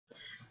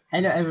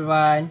Hello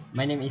everyone,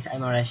 my name is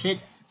Aiman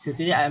Rashid. So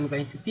today I am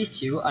going to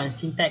teach you on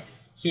syntax,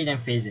 hidden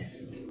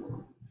phrases.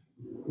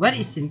 What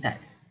is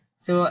syntax?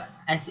 So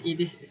as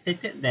it is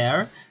stated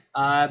there,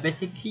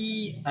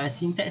 basically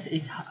syntax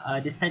is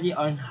the study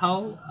on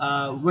how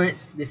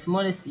words, the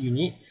smallest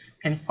unit,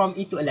 can form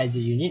into a larger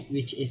unit,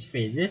 which is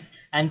phrases,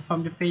 and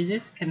from the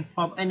phrases can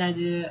form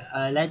another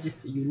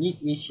largest unit,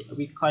 which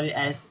we call it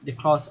as the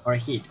clause or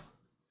head.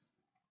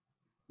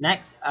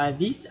 Next,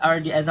 these are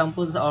the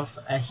examples of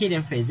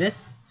hidden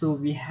phrases. So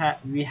we have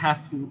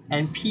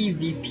NP,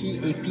 VP,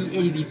 AP,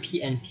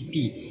 LVP, and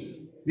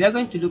PP. We are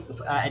going to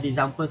look at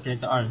examples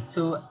later on.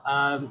 So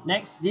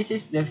next, this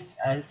is the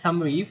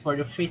summary for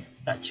the phrase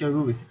structure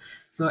rules.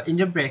 So in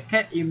the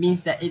bracket, it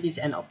means that it is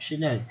an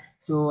optional.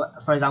 So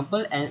for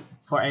example, and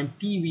for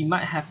NP, we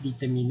might have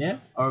determiner,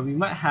 or we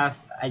might have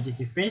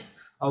adjective phrase,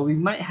 or we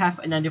might have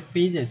another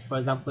phrases. For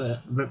example,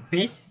 verb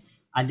phrase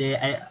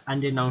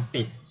under noun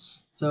phrase.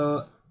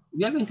 So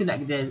we are going to look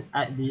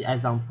at the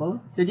example.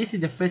 So this is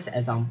the first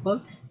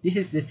example. This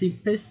is the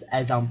simplest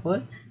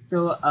example.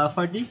 So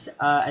for this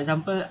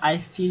example, I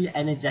feel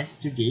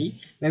energized today.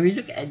 When we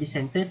look at the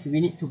sentence,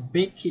 we need to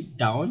break it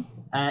down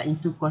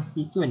into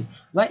constituent.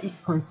 What is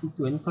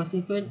constituent?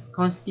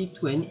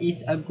 Constituent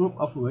is a group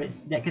of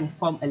words that can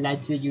form a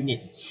larger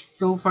unit.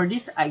 So for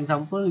this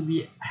example,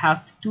 we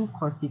have two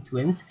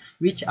constituents,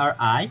 which are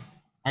I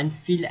and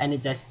feel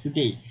energized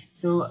today.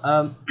 So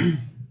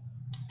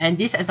and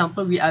this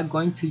example we are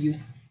going to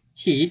use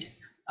head.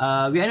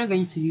 We are not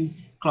going to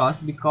use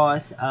clause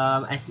because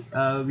as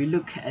we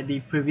look at the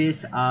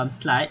previous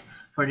slide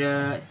for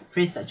the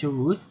phrase structure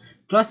rules,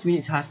 clause we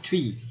need to have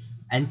three,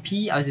 and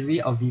P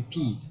auxiliary or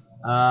VP.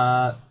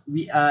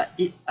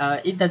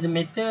 It doesn't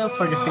matter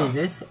for the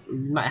phrases.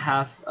 We might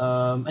have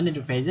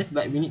another phrases,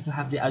 but we need to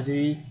have the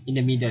auxiliary in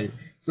the middle.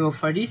 So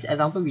for this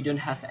example, we don't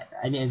have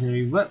any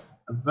auxiliary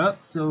verb,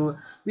 so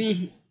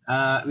we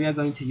are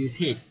going to use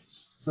head.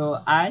 So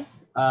I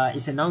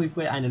is a noun, we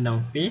put it under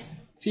noun phrase.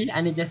 Feel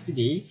energized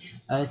today.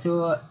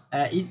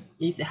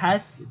 It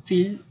has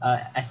feel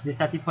as the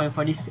starting point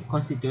for this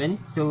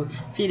constituent. So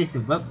feel is the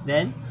verb.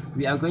 Then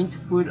we are going to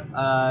put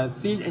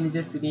feel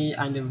energized today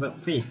under verb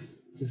phrase.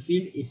 So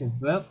feel is a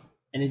verb,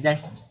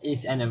 energized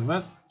is an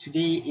adverb,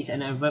 today is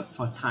an adverb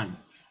for time.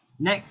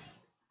 Next,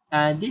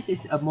 this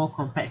is a more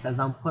complex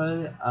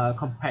example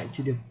compared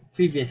to the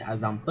previous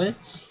example.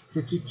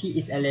 So Kitty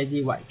is a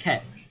lazy white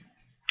cat.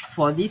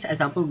 For this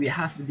example, we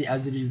have the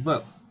auxiliary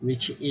verb,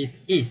 which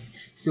is.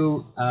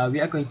 So we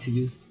are going to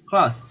use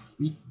clause.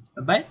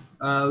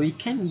 We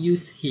can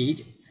use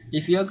head.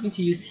 If we are going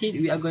to use head,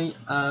 we are going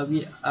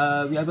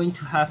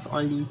to have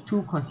only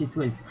two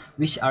constituents,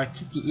 which are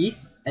Kitty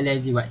is a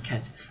lazy white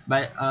cat.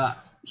 But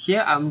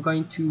here I'm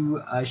going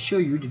to show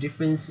you the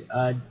difference,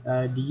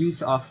 the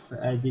use of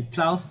the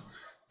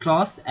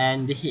clause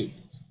and the head.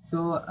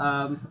 So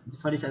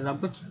for this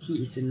example,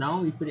 Kitty is a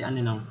noun, we put it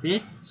under noun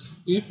phrase.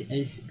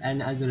 Is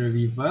an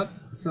auxiliary verb.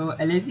 So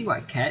a lazy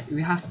white cat,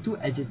 we have two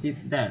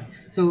adjectives there.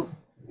 So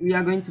we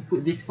are going to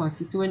put this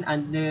constituent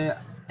under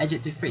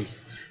adjective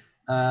phrase.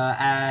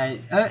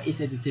 And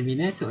is a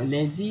determiner, so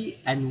lazy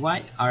and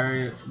white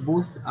are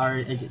both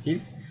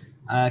adjectives.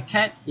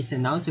 Cat is a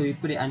noun, so we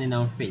put it under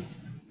noun phrase.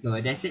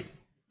 So that's it.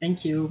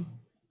 Thank you.